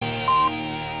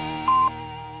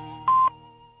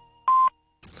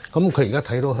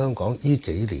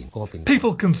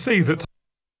People can see that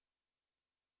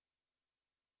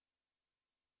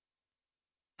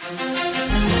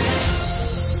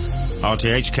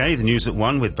RTHK, the news at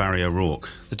 1 with Barry O'Rourke.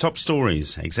 The top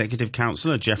stories. Executive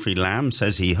Councillor Jeffrey Lam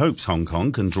says he hopes Hong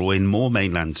Kong can draw in more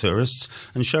mainland tourists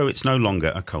and show it's no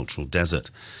longer a cultural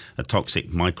desert. A toxic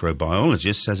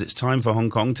microbiologist says it's time for Hong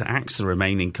Kong to axe the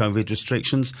remaining COVID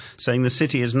restrictions, saying the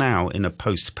city is now in a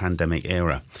post-pandemic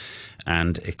era.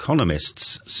 And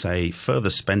economists say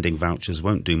further spending vouchers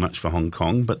won't do much for Hong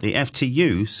Kong, but the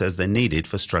FTU says they're needed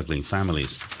for struggling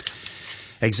families.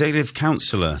 Executive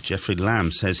Councillor Jeffrey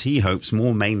Lam says he hopes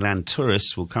more mainland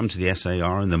tourists will come to the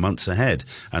SAR in the months ahead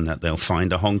and that they'll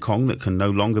find a Hong Kong that can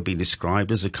no longer be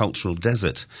described as a cultural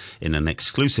desert. In an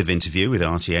exclusive interview with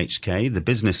RTHK, the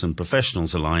Business and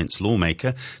Professionals Alliance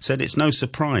lawmaker said it's no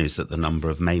surprise that the number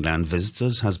of mainland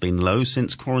visitors has been low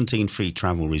since quarantine-free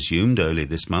travel resumed earlier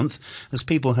this month, as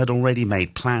people had already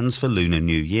made plans for Lunar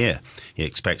New Year. He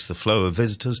expects the flow of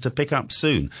visitors to pick up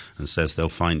soon and says they'll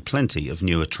find plenty of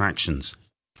new attractions.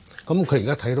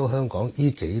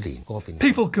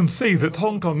 people can see that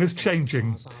Hong Kong is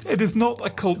changing. It is not a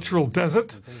cultural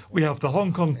desert. We have the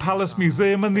Hong Kong Palace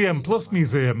Museum and the M+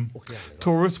 Museum.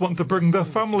 Tourists want to bring their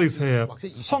families here.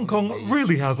 Hong Kong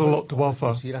really has a lot to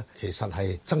offer.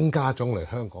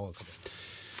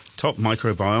 Top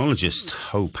microbiologist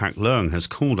Ho Pak Leung has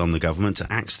called on the government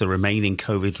to axe the remaining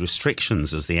COVID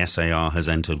restrictions as the SAR has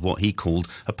entered what he called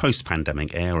a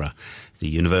post-pandemic era. The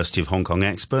University of Hong Kong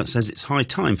expert says it's high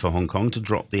time for Hong Kong to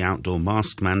drop the outdoor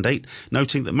mask mandate,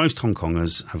 noting that most Hong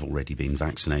Kongers have already been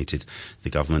vaccinated. The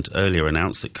government earlier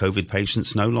announced that COVID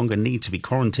patients no longer need to be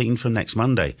quarantined from next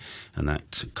Monday, and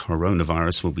that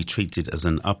coronavirus will be treated as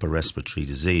an upper respiratory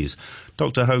disease.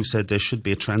 Dr. Ho said there should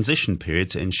be a transition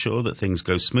period to ensure that things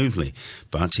go smoothly,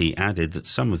 but he added that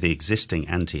some of the existing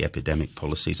anti-epidemic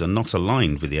policies are not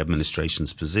aligned with the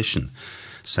administration's position,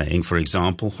 saying, for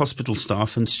example, hospital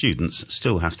staff and students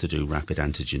still have to do rapid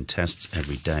antigen tests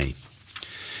every day.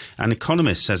 An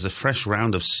economist says a fresh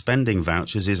round of spending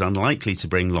vouchers is unlikely to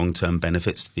bring long-term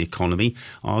benefits to the economy,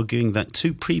 arguing that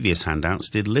two previous handouts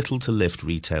did little to lift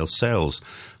retail sales.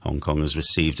 Hong Kong has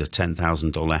received a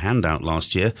 $10,000 handout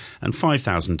last year and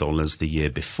 $5,000 the year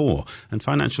before, and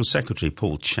Financial Secretary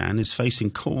Paul Chan is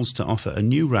facing calls to offer a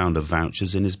new round of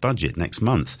vouchers in his budget next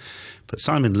month. But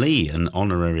Simon Lee, an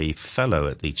honorary fellow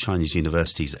at the Chinese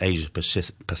University's Asia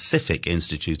Pacific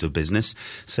Institute of Business,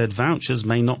 said vouchers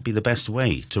may not be the best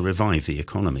way to revive the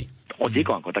economy. I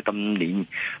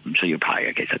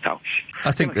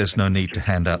think there's no need to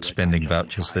hand out spending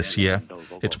vouchers this year.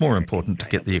 It's more important to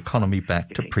get the economy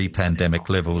back to pre-pandemic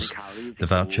levels. The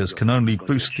vouchers can only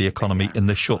boost the economy in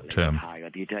the short term.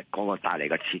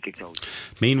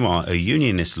 Meanwhile, a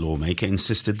unionist lawmaker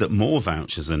insisted that more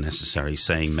vouchers are necessary,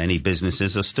 saying many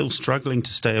businesses are still struggling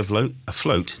to stay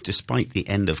afloat despite the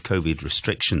end of COVID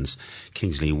restrictions.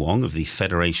 Kingsley Wong of the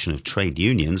Federation of Trade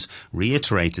Unions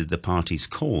reiterated the party's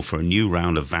call for a new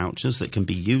round of vouchers that can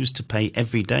be used to pay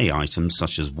everyday items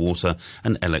such as water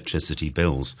and electricity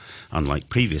bills, unlike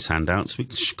previous handouts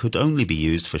which could only be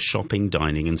used for shopping,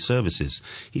 dining and services.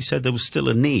 He said there was still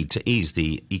a need to ease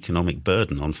the economic burden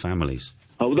on families.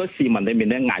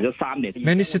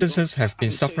 Many citizens have been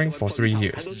suffering for 3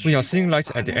 years. We are seeing light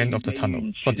at the end of the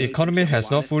tunnel, but the economy has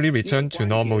not fully returned to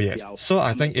normal yet. So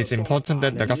I think it's important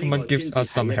that the government gives us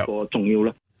some help.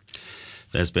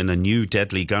 There's been a new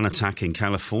deadly gun attack in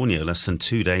California less than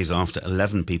 2 days after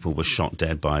 11 people were shot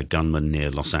dead by a gunman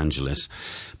near Los Angeles.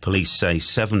 Police say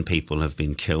 7 people have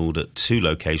been killed at 2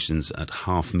 locations at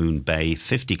Half Moon Bay,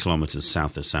 50 kilometers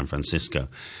south of San Francisco.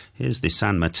 Here's the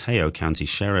San Mateo County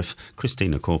Sheriff,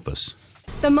 Christina Corpus.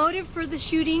 The motive for the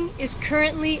shooting is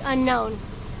currently unknown.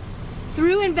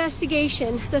 Through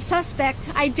investigation, the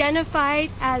suspect, identified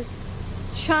as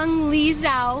Chung Lee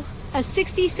Zhao, a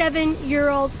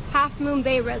 67-year-old Half Moon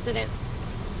Bay resident.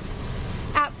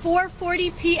 At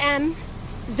 4:40 p.m.,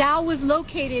 Zhao was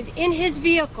located in his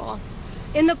vehicle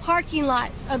in the parking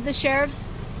lot of the sheriff's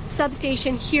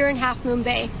substation here in Half Moon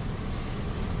Bay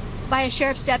by a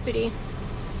sheriff's deputy.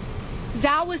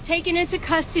 Zhao was taken into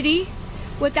custody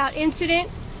without incident,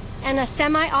 and a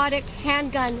semi-automatic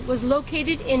handgun was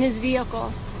located in his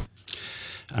vehicle.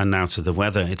 And now to the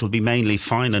weather. It'll be mainly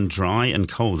fine and dry and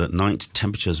cold at night.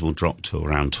 Temperatures will drop to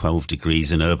around 12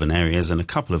 degrees in urban areas and a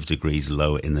couple of degrees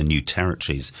lower in the New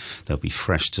Territories. There'll be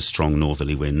fresh to strong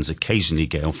northerly winds, occasionally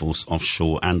gale force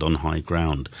offshore and on high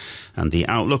ground. And the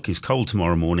outlook is cold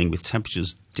tomorrow morning with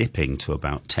temperatures dipping to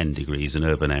about 10 degrees in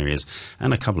urban areas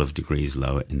and a couple of degrees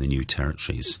lower in the New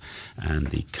Territories. And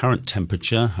the current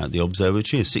temperature at the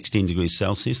observatory is 16 degrees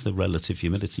Celsius, the relative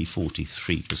humidity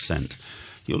 43%.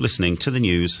 You're listening to the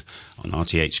news on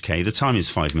RTHK. The time is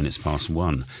 5 minutes past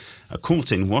 1. A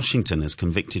court in Washington has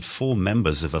convicted 4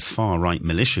 members of a far-right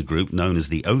militia group known as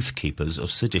the Oath Keepers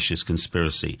of seditious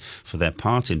conspiracy for their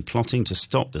part in plotting to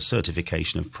stop the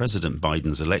certification of President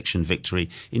Biden's election victory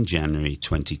in January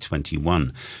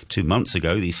 2021. 2 months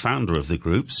ago, the founder of the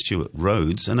group, Stuart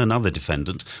Rhodes, and another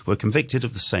defendant were convicted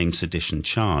of the same sedition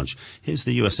charge. Here's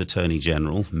the U.S. Attorney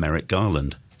General, Merrick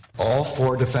Garland. All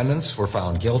 4 defendants were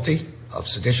found guilty of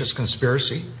seditious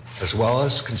conspiracy, as well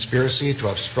as conspiracy to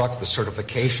obstruct the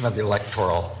certification of the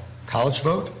Electoral College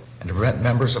vote and to prevent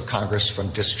members of Congress from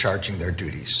discharging their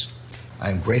duties. I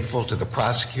am grateful to the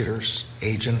prosecutors,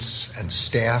 agents, and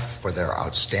staff for their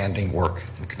outstanding work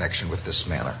in connection with this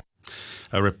matter.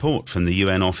 A report from the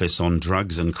UN Office on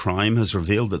Drugs and Crime has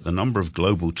revealed that the number of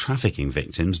global trafficking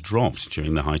victims dropped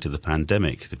during the height of the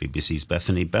pandemic. The BBC's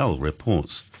Bethany Bell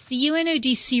reports. The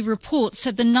UNODC report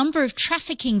said the number of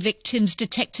trafficking victims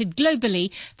detected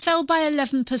globally fell by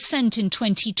 11% in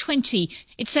 2020.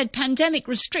 It said pandemic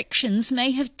restrictions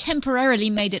may have temporarily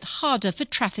made it harder for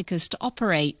traffickers to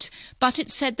operate. But it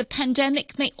said the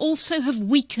pandemic may also have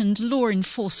weakened law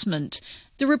enforcement.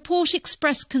 The report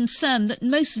expressed concern that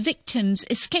most victims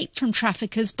escaped from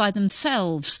traffickers by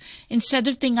themselves instead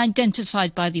of being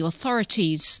identified by the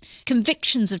authorities.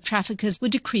 Convictions of traffickers were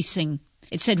decreasing.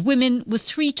 It said women were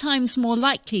 3 times more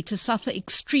likely to suffer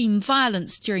extreme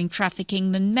violence during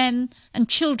trafficking than men, and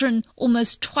children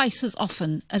almost twice as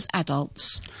often as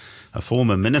adults. A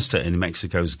former minister in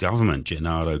Mexico's government,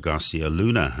 Genaro Garcia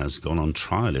Luna, has gone on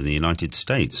trial in the United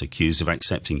States, accused of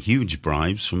accepting huge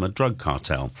bribes from a drug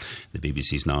cartel. The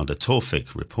BBC's Nada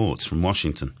Tawfik reports from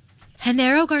Washington.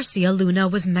 Genaro Garcia Luna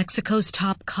was Mexico's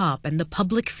top cop and the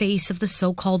public face of the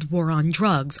so-called war on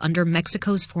drugs under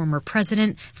Mexico's former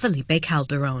president, Felipe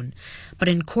Calderón. But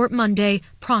in court Monday,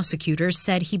 prosecutors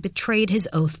said he betrayed his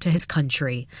oath to his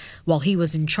country. While he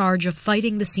was in charge of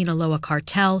fighting the Sinaloa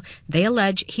cartel, they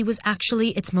allege he was actually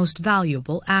its most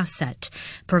valuable asset,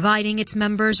 providing its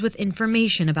members with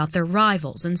information about their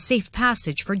rivals and safe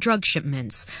passage for drug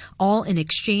shipments, all in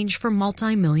exchange for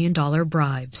multi-million-dollar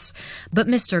bribes. But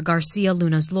Mr. Garcia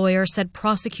Luna's lawyer said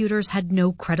prosecutors had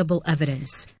no credible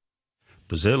evidence.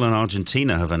 Brazil and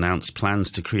Argentina have announced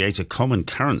plans to create a common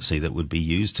currency that would be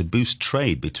used to boost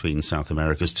trade between South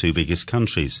America's 2 biggest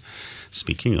countries.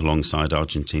 Speaking alongside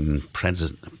Argentine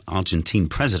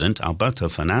President Alberto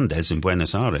Fernandez in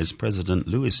Buenos Aires, President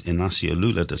Luis Inácio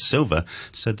Lula da Silva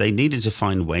said they needed to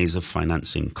find ways of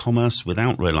financing commerce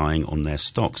without relying on their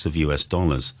stocks of US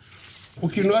dollars.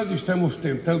 What we're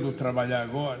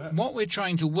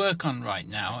trying to work on right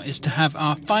now is to have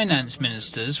our finance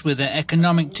ministers with their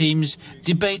economic teams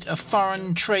debate a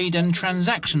foreign trade and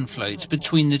transaction float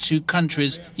between the 2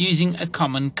 countries using a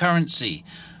common currency.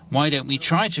 Why don't we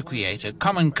try to create a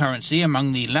common currency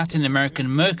among the Latin American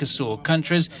Mercosur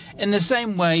countries in the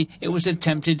same way it was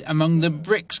attempted among the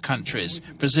BRICS countries,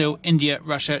 Brazil, India,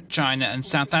 Russia, China and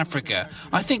South Africa?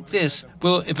 I think this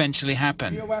will eventually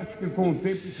happen.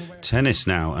 Tennis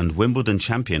now, and Wimbledon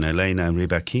champion Elena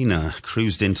Rybakina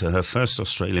cruised into her first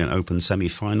Australian Open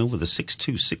semi-final with a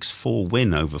 6-2, 6-4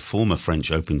 win over former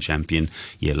French Open champion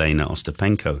Jelena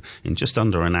Ostapenko in just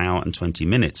under an hour and 20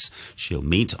 minutes. She'll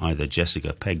meet either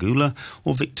Jessica Pegula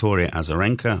or Victoria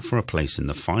Azarenka for a place in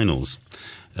the finals.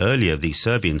 Earlier, the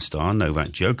Serbian star Novak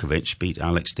Djokovic beat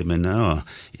Alex de Minaur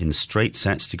in straight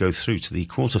sets to go through to the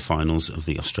quarterfinals of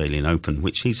the Australian Open,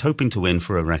 which he's hoping to win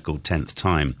for a record 10th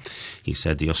time. He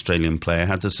said the Australian player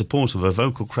had the support of a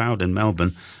vocal crowd in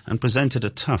Melbourne and presented a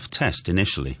tough test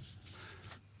initially.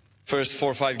 First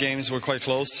 4 or 5 games were quite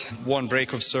close. 1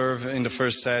 break of serve in the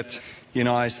first set.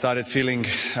 I started feeling,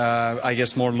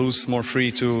 more loose, more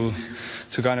free to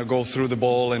kind of go through the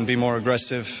ball and be more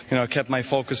aggressive. I kept my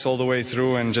focus all the way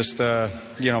through and just,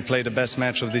 play the best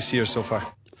match of this year so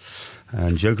far.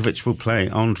 And Djokovic will play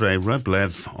Andrei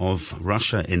Rublev of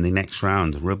Russia in the next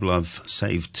round. Rublev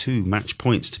saved 2 match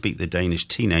points to beat the Danish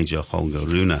teenager Holger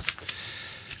Rune.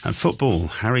 And football,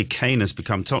 Harry Kane has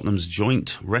become Tottenham's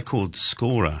joint record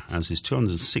scorer as his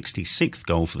 266th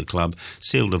goal for the club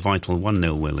sealed a vital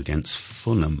 1-0 win against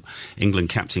Fulham. England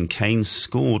captain Kane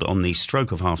scored on the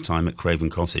stroke of half-time at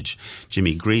Craven Cottage.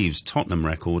 Jimmy Greaves' Tottenham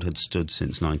record had stood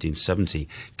since 1970.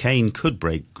 Kane could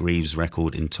break Greaves'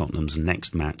 record in Tottenham's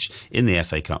next match in the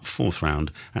FA Cup 4th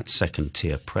round at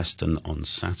second-tier Preston on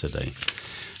Saturday.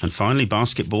 And finally,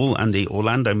 basketball, and the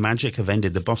Orlando Magic have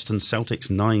ended the Boston Celtics'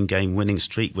 9-game winning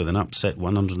streak with an upset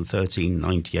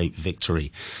 113-98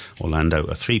 victory. Orlando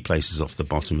are 3 places off the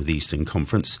bottom of the Eastern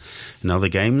Conference. In other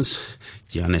games,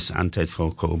 Giannis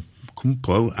Antetokounmpo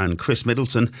Antetokounmpo and Chris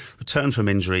Middleton returned from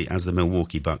injury as the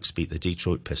Milwaukee Bucks beat the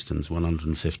Detroit Pistons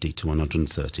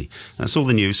 150-130. That's all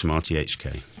the news from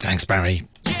RTHK. Thanks, Barry.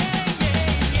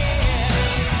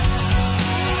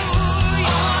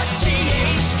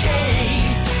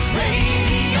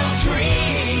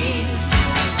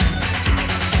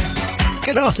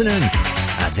 Good afternoon.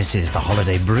 This is the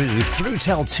Holiday Brew through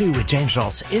till 2 with James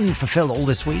Ross in for Phil all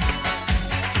this week.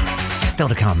 Still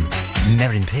to come,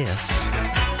 Merrin Pierce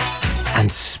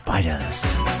and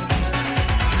Spiders.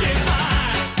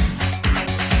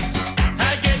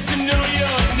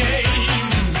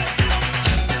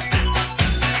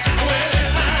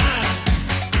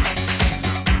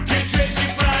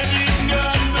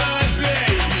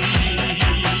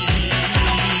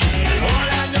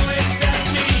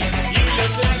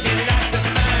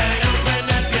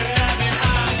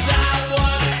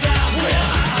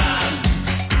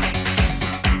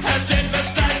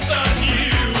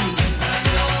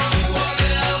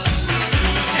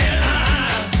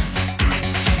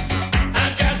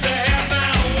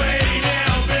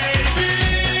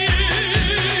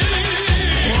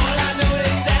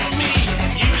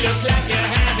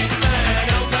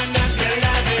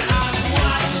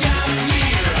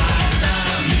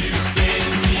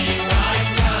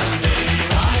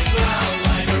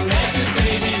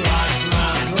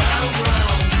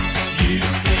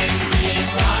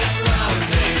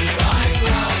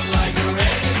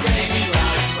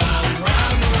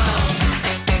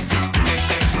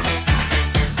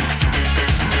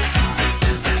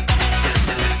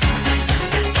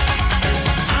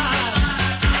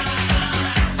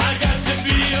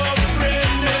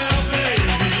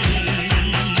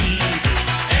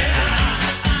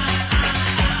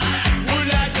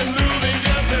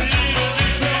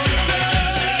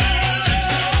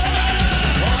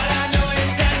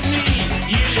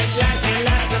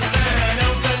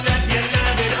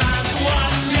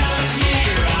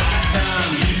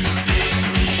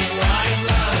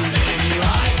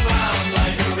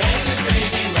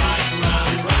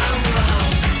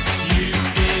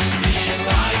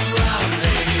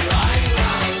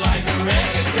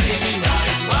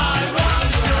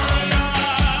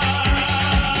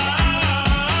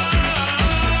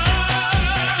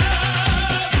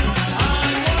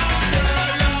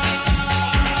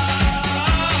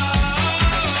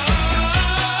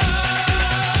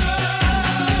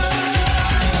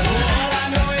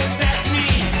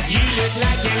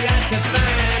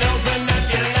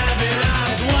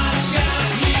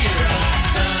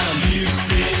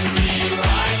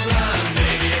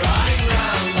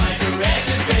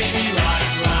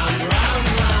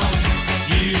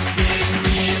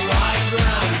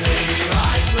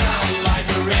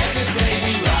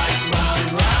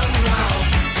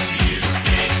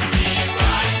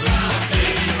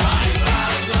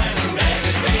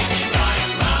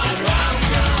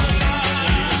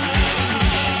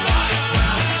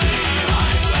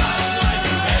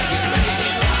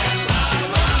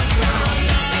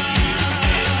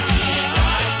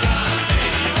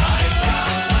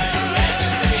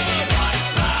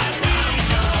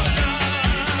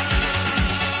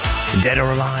 Dead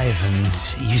or Alive,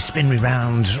 and You Spin Me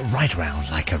Round, Right Round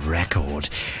Like a Record.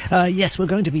 Yes, we're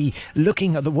going to be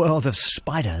looking at the world of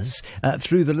spiders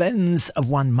through the lens of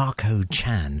one Marco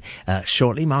Chan.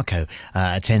 Shortly, Marco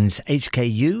attends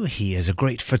HKU. He is a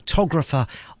great photographer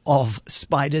of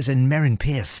spiders, and Merrin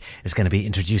Pierce is going to be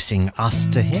introducing us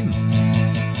to him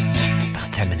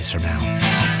about 10 minutes from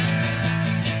now.